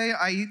 by the way.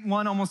 I eat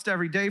one almost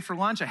every day for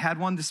lunch. I had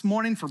one this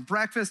morning for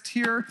breakfast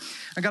here.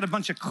 I got a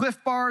bunch of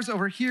Cliff Bars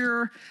over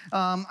here.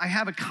 I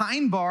have a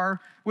Kind Bar,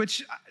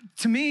 which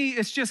to me,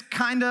 it's just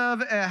kind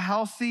of a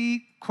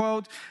healthy,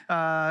 quote,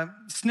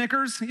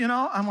 Snickers, you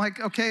know? I'm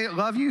like, okay,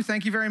 love you.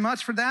 Thank you very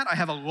much for that. I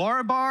have a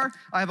Laura Bar.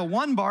 I have a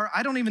One Bar.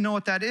 I don't even know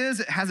what that is.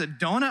 It has a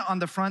donut on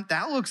the front.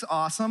 That looks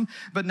awesome,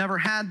 but never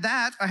had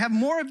that. I have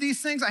more of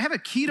these things. I have a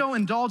Keto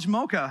Indulge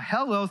Mocha.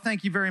 Hello,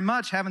 thank you very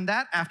much. Having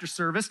that after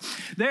service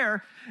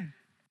there.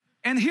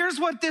 And here's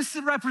what this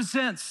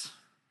represents.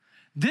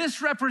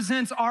 This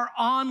represents our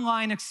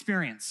online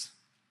experience.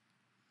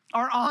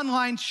 Our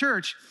online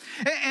church.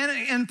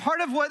 And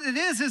part of what it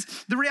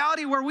is the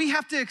reality where we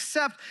have to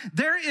accept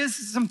there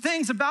is some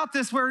things about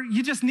this where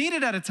you just need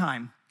it at a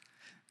time,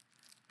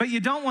 but you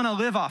don't want to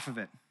live off of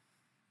it.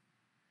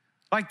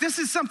 Like this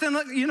is something,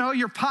 you know,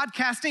 you're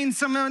podcasting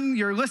someone,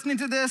 you're listening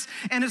to this,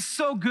 and it's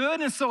so good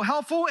and it's so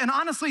helpful. And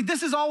honestly,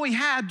 this is all we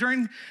had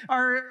during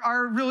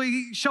our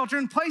really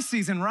shelter-in-place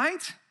season,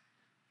 right?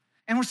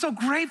 And we're so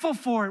grateful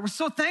for it. We're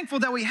so thankful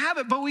that we have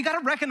it, but we got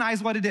to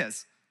recognize what it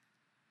is.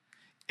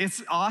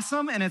 It's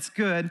awesome and it's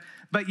good,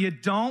 but you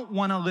don't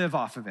want to live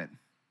off of it.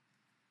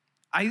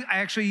 I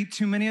actually eat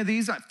too many of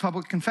these.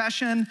 Public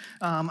confession.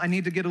 I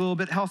need to get a little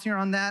bit healthier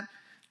on that.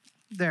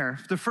 There.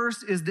 The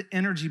first is the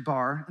energy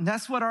bar, and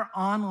that's what our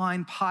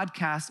online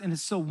podcast, and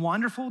it's so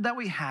wonderful that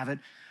we have it,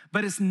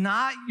 but it's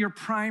not your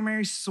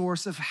primary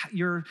source of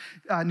your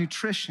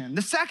nutrition.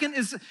 The second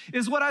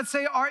is what I'd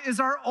say is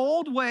our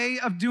old way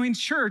of doing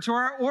church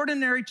or our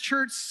ordinary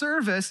church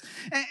service,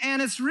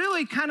 and it's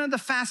really kind of the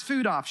fast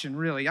food option,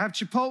 really. I have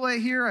Chipotle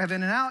here, I have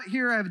In-N-Out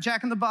here, I have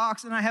Jack in the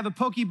Box, and I have a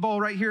poke bowl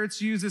right here. It's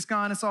used, it's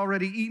gone, it's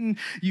already eaten.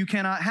 You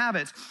cannot have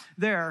it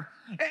there.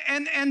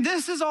 And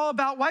this is all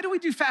about, why do we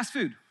do fast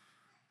food?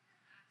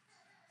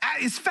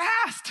 It's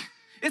fast.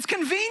 It's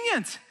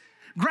convenient.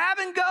 Grab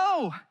and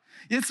go.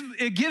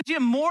 It gives you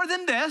more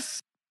than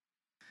this.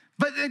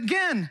 But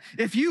again,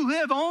 if you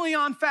live only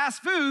on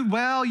fast food,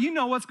 well, you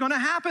know what's going to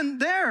happen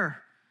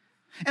there.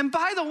 And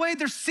by the way,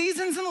 there's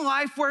seasons in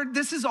life where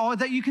this is all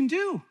that you can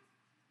do,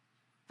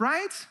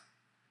 right?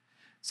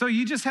 So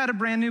you just had a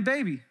brand new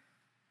baby.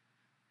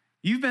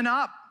 You've been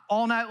up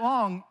all night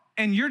long,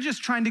 and you're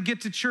just trying to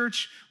get to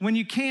church when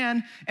you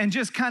can and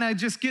just kind of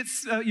just get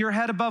your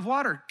head above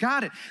water.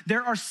 Got it.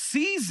 There are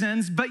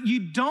seasons, but you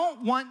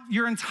don't want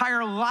your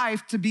entire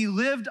life to be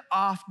lived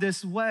off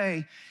this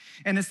way.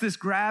 And it's this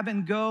grab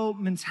and go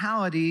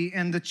mentality.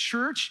 And the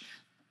church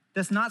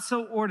that's not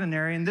so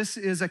ordinary, and this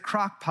is a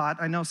crock pot.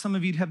 I know some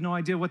of you have no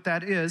idea what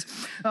that is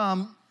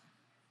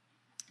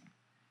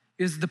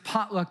the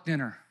potluck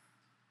dinner.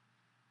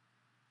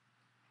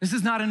 This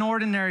is not an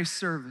ordinary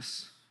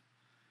service.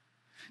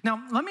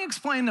 Now, let me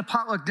explain the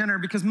potluck dinner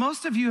because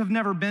most of you have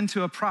never been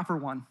to a proper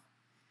one.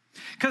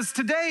 Because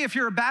today, if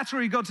you're a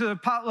bachelor, you go to a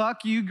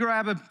potluck, you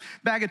grab a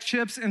bag of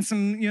chips and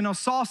some,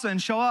 salsa and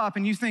show up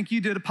and you think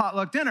you did a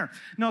potluck dinner.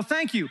 No,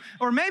 thank you.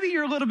 Or maybe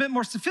you're a little bit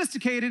more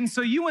sophisticated and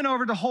so you went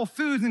over to Whole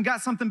Foods and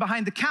got something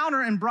behind the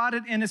counter and brought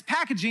it in its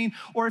packaging.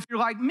 Or if you're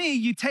like me,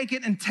 you take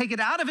it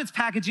out of its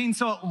packaging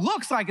so it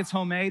looks like it's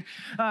homemade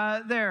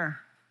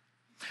there.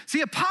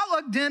 See, a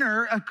potluck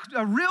dinner,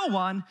 a real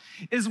one,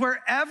 is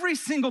where every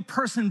single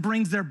person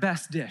brings their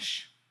best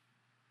dish.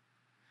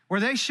 Where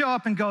they show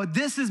up and go,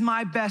 this is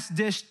my best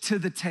dish to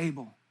the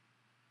table.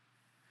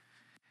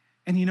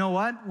 And you know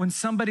what? When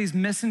somebody's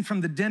missing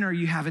from the dinner,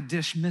 you have a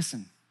dish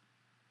missing.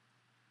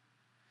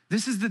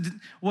 This is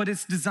what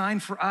it's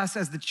designed for us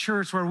as the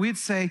church, where we'd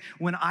say,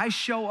 when I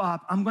show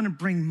up, I'm gonna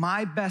bring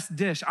my best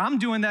dish. I'm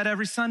doing that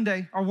every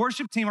Sunday. Our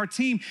worship team,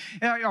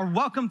 our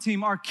welcome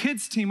team, our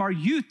kids team, our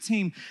youth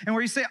team, and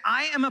where you say,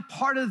 I am a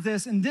part of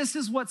this, and this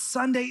is what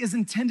Sunday is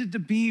intended to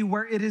be,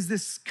 where it is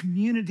this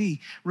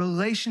community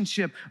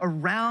relationship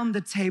around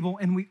the table,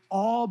 and we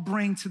all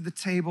bring to the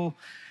table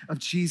of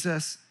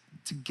Jesus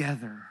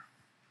together.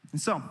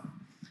 And so,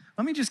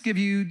 let me just give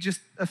you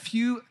just a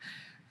few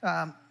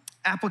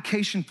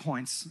application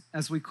points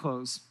as we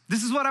close.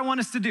 This is what I want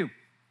us to do.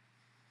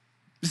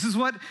 This is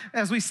what,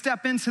 as we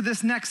step into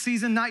this next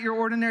season, not your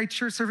ordinary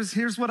church service,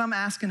 here's what I'm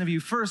asking of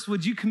you. First,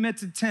 would you commit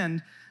to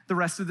attend the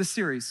rest of the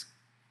series?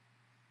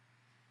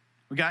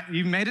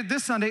 You made it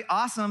this Sunday,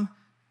 awesome.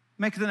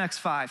 Make it the next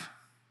 5.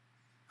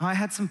 Oh, I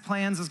had some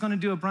plans, I was gonna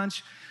do a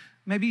brunch.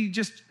 Maybe you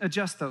just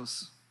adjust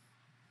those.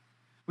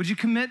 Would you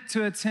commit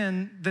to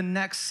attend the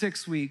next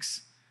 6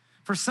 weeks?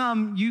 For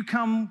some, you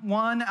come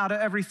 1 out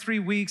of every 3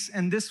 weeks,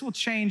 and this will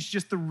change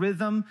just the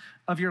rhythm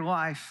of your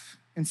life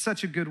in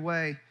such a good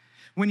way.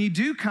 When you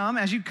do come,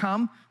 as you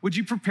come, would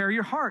you prepare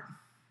your heart?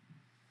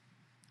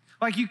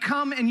 Like you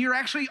come and you're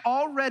actually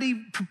already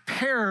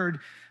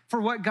prepared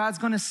for what God's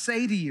gonna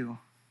say to you.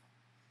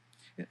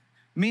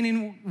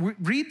 Meaning,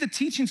 read the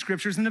teaching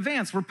scriptures in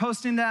advance. We're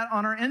posting that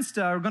on our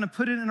Insta. We're gonna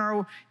put it in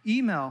our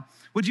email.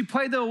 Would you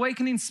play the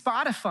Awakening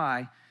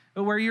Spotify,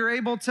 where you're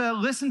able to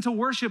listen to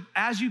worship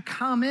as you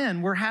come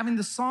in? We're having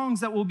the songs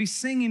that we'll be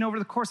singing over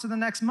the course of the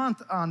next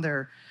month on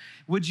there.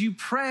 would you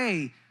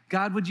pray,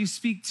 God, would you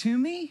speak to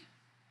me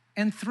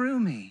and through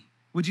me?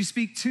 Would you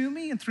speak to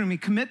me and through me?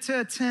 Commit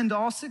to attend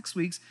all 6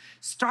 weeks.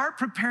 Start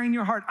preparing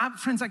your heart.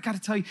 Friends, I got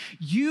to tell you,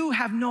 you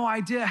have no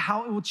idea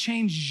how it will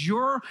change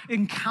your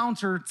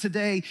encounter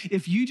today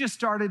if you just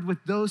started with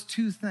those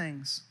 2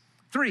 things.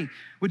 3,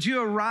 would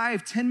you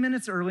arrive 10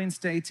 minutes early and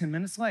stay 10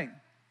 minutes late?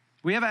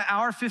 We have an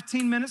hour,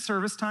 15-minute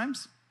service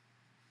times.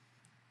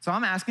 So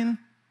I'm asking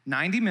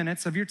 90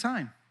 minutes of your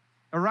time.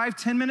 Arrive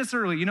 10 minutes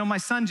early. You know, my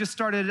son just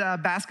started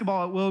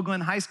basketball at Willow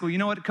Glen High School. You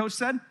know what the coach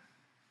said?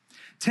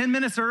 10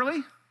 minutes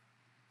early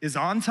is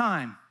on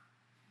time.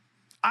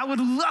 I would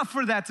love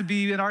for that to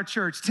be in our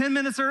church. 10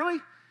 minutes early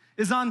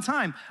is on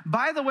time.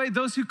 By the way,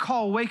 those who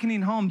call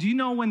Awakening home, do you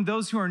know when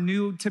those who are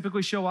new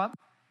typically show up?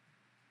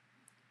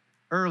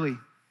 Early.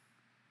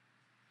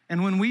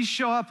 And when we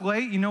show up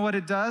late, you know what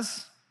it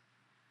does?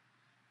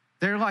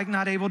 They're like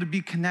not able to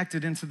be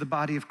connected into the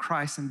body of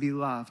Christ and be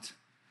loved.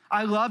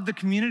 I love the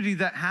community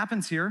that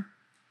happens here.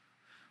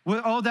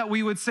 That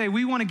we would say,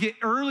 we want to get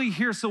early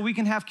here so we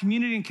can have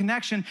community and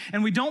connection,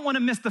 and we don't want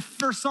to miss the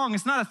first song.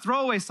 It's not a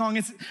throwaway song.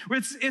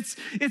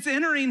 It's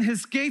entering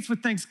his gates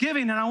with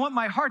thanksgiving, and I want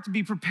my heart to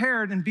be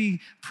prepared and be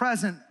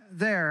present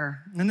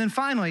there. And then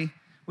finally,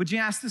 would you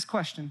ask this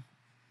question?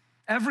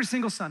 Every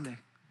single Sunday,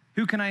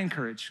 who can I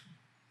encourage?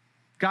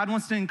 God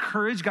wants to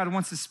encourage. God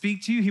wants to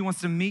speak to you. He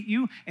wants to meet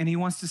you, and he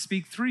wants to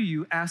speak through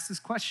you. Ask this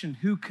question,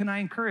 who can I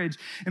encourage?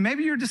 And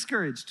maybe you're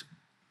discouraged.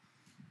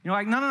 You're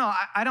like, no,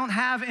 I don't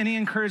have any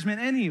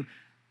encouragement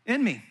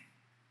in me.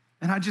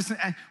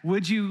 And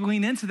would you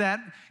lean into that?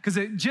 Because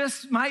it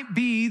just might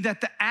be that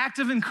the act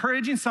of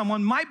encouraging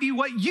someone might be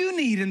what you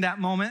need in that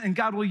moment, and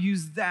God will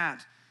use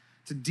that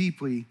to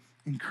deeply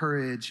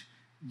encourage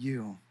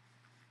you.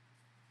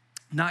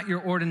 Not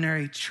your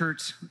ordinary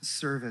church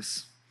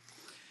service.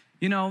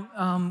 You know,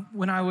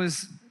 when I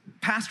was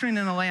pastoring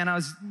in Atlanta, I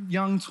was a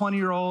young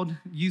 20-year-old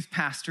youth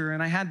pastor,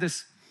 and I had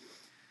this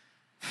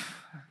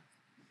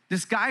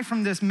guy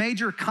from this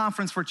major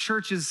conference where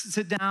churches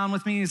sit down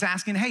with me. He's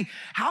asking, hey,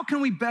 how can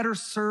we better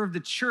serve the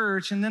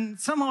church? And then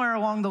somewhere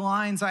along the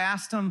lines, I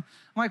asked him,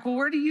 I'm like, well,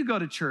 where do you go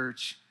to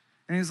church?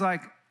 And he's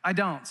like, I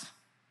don't.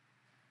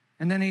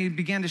 And then he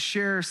began to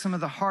share some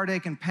of the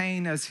heartache and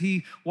pain as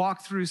he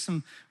walked through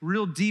some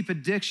real deep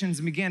addictions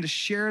and began to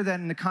share that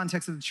in the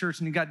context of the church,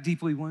 and he got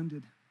deeply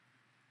wounded.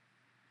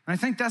 And I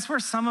think that's where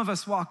some of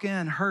us walk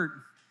in, hurt,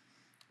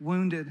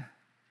 wounded.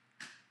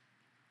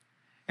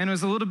 And it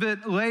was a little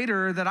bit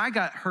later that I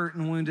got hurt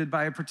and wounded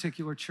by a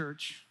particular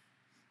church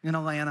in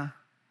Atlanta.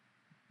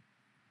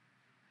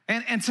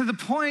 And to the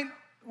point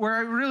where I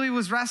really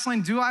was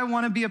wrestling, do I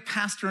want to be a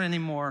pastor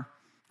anymore?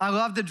 I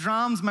love the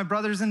drums. My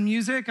brother's in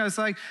music. I was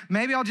like,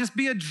 maybe I'll just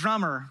be a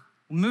drummer,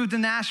 move to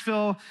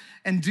Nashville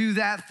and do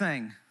that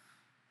thing.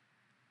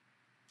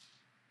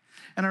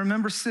 And I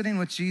remember sitting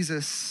with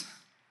Jesus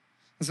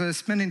as I was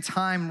spending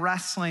time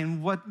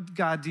wrestling, what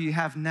God do you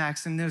have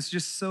next? And it was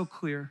just so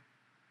clear.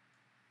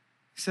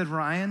 He said,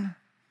 Ryan,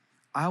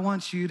 I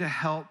want you to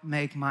help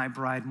make my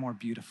bride more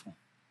beautiful.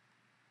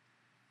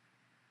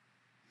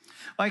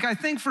 Like, I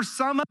think for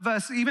some of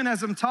us, even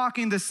as I'm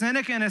talking, the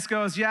cynic in us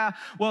goes, yeah,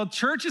 well,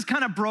 church is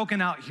kind of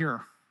broken out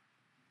here.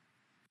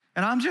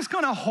 And I'm just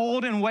going to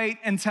hold and wait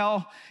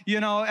until,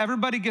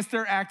 everybody gets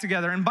their act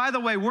together. And by the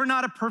way, we're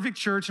not a perfect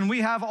church, and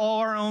we have all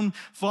our own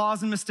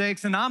flaws and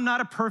mistakes, and I'm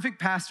not a perfect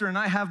pastor, and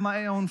I have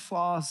my own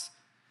flaws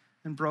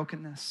and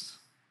brokenness.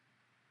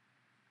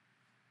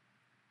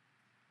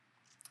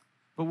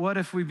 But what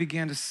if we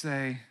began to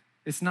say,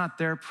 it's not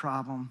their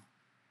problem,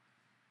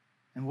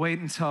 and wait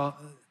until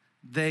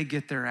they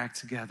get their act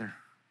together?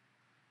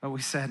 But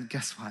we said,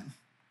 guess what?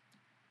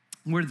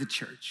 We're the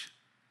church.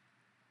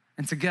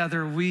 And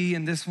together, we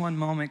in this one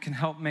moment can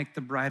help make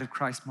the bride of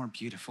Christ more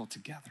beautiful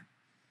together.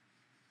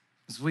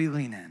 As we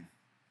lean in.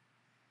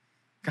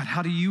 God,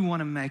 how do you want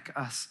to make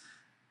us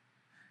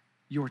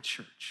your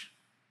church?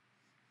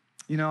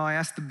 I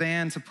asked the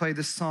band to play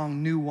this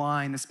song, New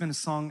Wine. It's been a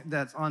song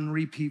that's on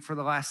repeat for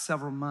the last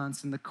several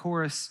months. And the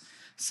chorus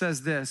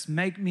says this,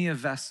 make me a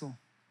vessel,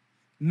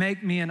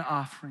 make me an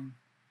offering,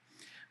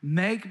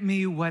 make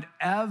me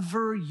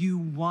whatever you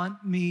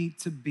want me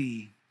to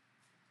be.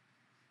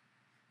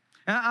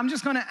 And I'm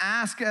just gonna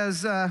ask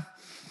as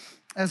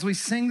we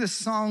sing this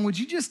song, would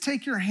you just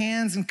take your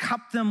hands and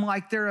cup them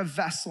like they're a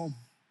vessel?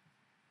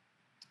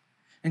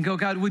 And go,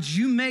 God, would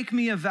you make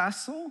me a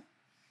vessel?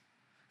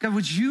 God,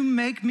 would you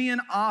make me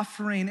an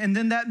offering? And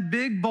then that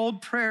big,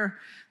 bold prayer,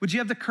 would you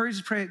have the courage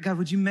to pray it? God,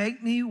 would you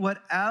make me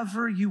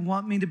whatever you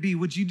want me to be?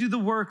 Would you do the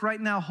work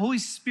right now? Holy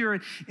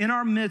Spirit, in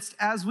our midst,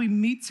 as we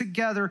meet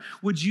together,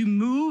 would you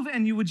move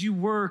and would you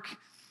work?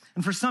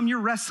 And for some, you're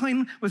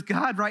wrestling with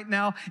God right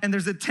now, and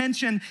there's a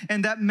tension,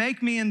 and that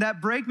make me and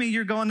that break me,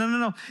 you're going,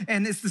 no.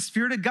 And it's the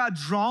Spirit of God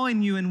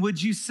drawing you, and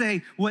would you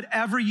say,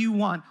 whatever you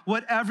want,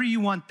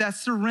 that's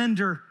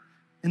surrender.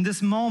 In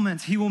this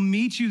moment, he will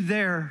meet you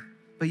there.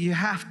 But you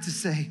have to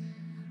say,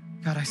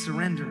 God, I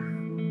surrender.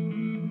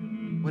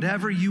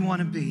 Whatever you want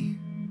to be.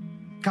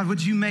 God,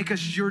 would you make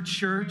us your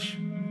church?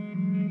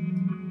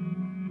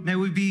 May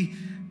we be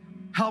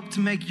help to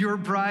make your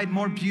bride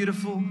more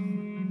beautiful.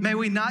 May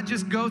we not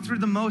just go through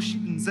the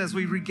motions as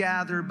we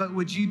regather, but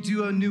would you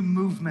do a new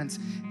movement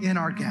in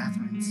our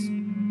gatherings?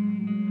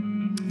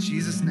 In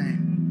Jesus'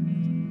 name.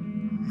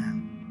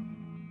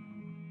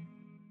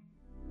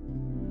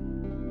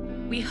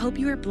 We hope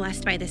you are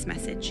blessed by this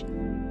message.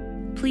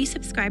 Please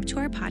subscribe to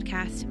our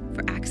podcast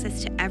for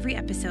access to every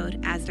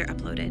episode as they're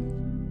uploaded.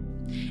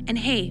 And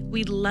hey,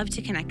 we'd love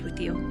to connect with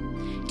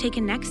you. Take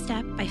a next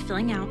step by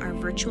filling out our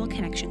virtual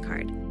connection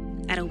card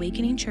at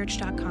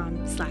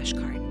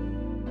awakeningchurch.com/card.